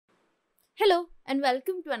Hello and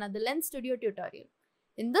welcome to another Lens Studio tutorial.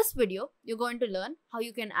 In this video, you're going to learn how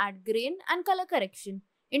you can add grain and color correction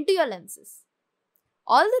into your lenses.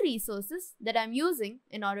 All the resources that I'm using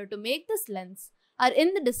in order to make this lens are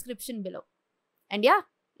in the description below. And yeah,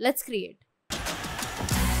 let's create.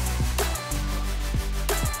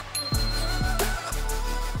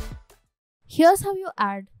 Here's how you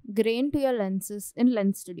add grain to your lenses in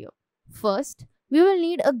Lens Studio. First, we will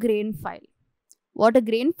need a grain file. What a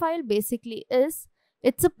grain file basically is,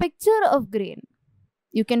 it's a picture of grain.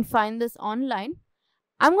 You can find this online.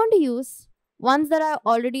 I'm going to use ones that I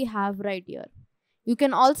already have right here. You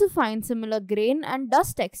can also find similar grain and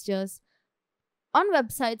dust textures on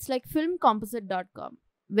websites like filmcomposite.com,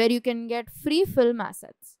 where you can get free film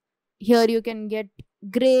assets. Here you can get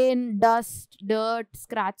grain, dust, dirt,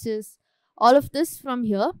 scratches, all of this from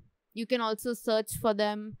here. You can also search for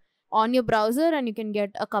them on your browser and you can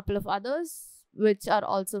get a couple of others which are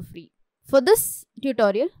also free. For this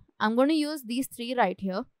tutorial, I'm going to use these three right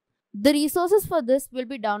here. The resources for this will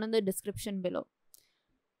be down in the description below.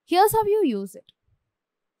 Here's how you use it.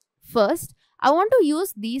 First, I want to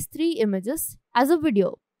use these three images as a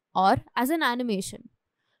video or as an animation.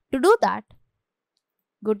 To do that,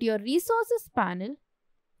 go to your resources panel,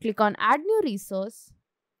 click on add new resource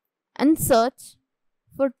and search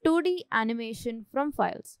for 2D animation from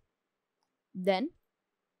files. Then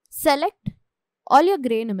select all your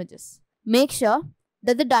grain images. Make sure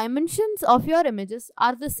that the dimensions of your images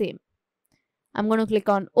are the same. I'm going to click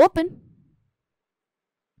on open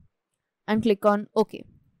and click on OK.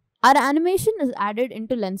 Our animation is added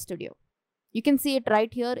into Lens Studio. You can see it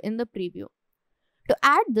right here in the preview. To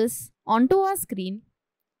add this onto our screen,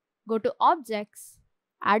 go to Objects,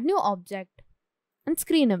 Add New Object and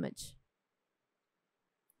Screen Image.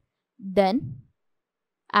 Then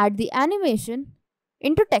add the animation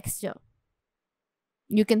into Texture.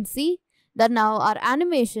 You can see that now our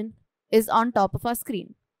animation is on top of our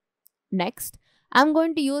screen. Next, I'm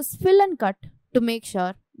going to use Fill and Cut to make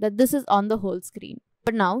sure that this is on the whole screen.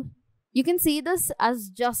 But now, you can see this as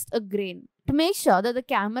just a grain. To make sure that the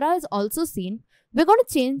camera is also seen, we're going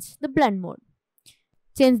to change the blend mode.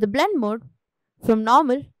 Change the blend mode from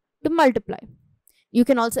normal to multiply. You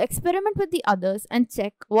can also experiment with the others and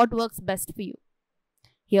check what works best for you.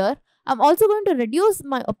 Here, I'm also going to reduce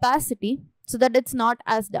my opacity so that it's not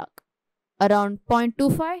as dark. Around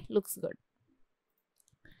 0.25 looks good.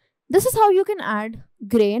 This is how you can add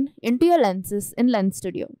grain into your lenses in Lens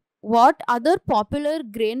Studio. What other popular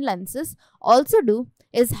grain lenses also do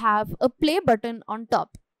is have a play button on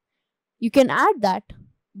top. You can add that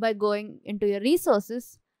by going into your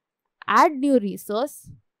resources, add new resource,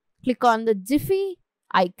 click on the Jiffy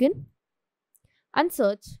icon and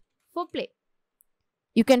search for play.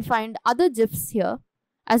 You can find other GIFs here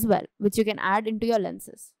as well, which you can add into your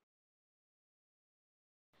lenses.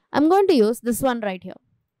 I'm going to use this one right here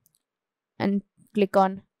and click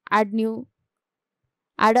on add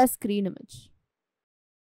a screen image.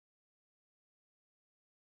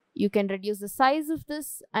 You can reduce the size of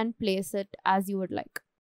this and place it as you would like.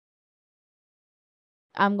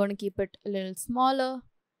 I'm going to keep it a little smaller.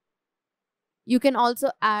 You can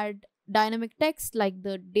also add dynamic text like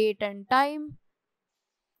the date and time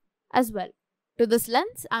as well. To this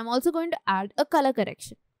lens, I'm also going to add a color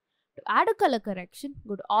correction. To add a color correction,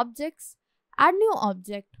 go to Objects, Add New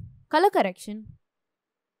Object, Color Correction,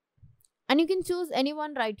 and you can choose any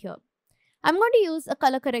one right here. I'm going to use a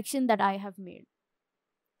color correction that I have made.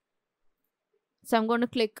 So I'm going to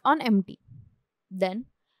click on Empty. Then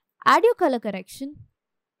add your color correction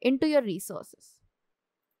into your resources.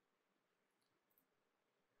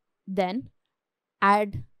 Then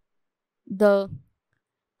add the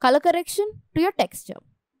color correction to your texture.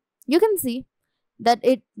 You can see that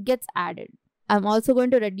it gets added. I'm also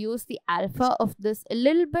going to reduce the alpha of this a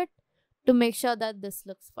little bit to make sure that this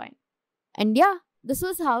looks fine. And yeah, this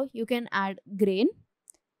was how you can add grain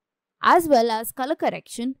as well as color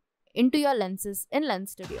correction into your lenses in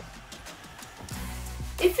Lens Studio.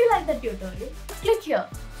 If you like the tutorial, click here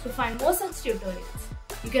to find more such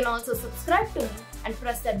tutorials. You can also subscribe to me and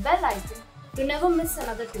press that bell icon to never miss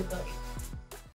another tutorial.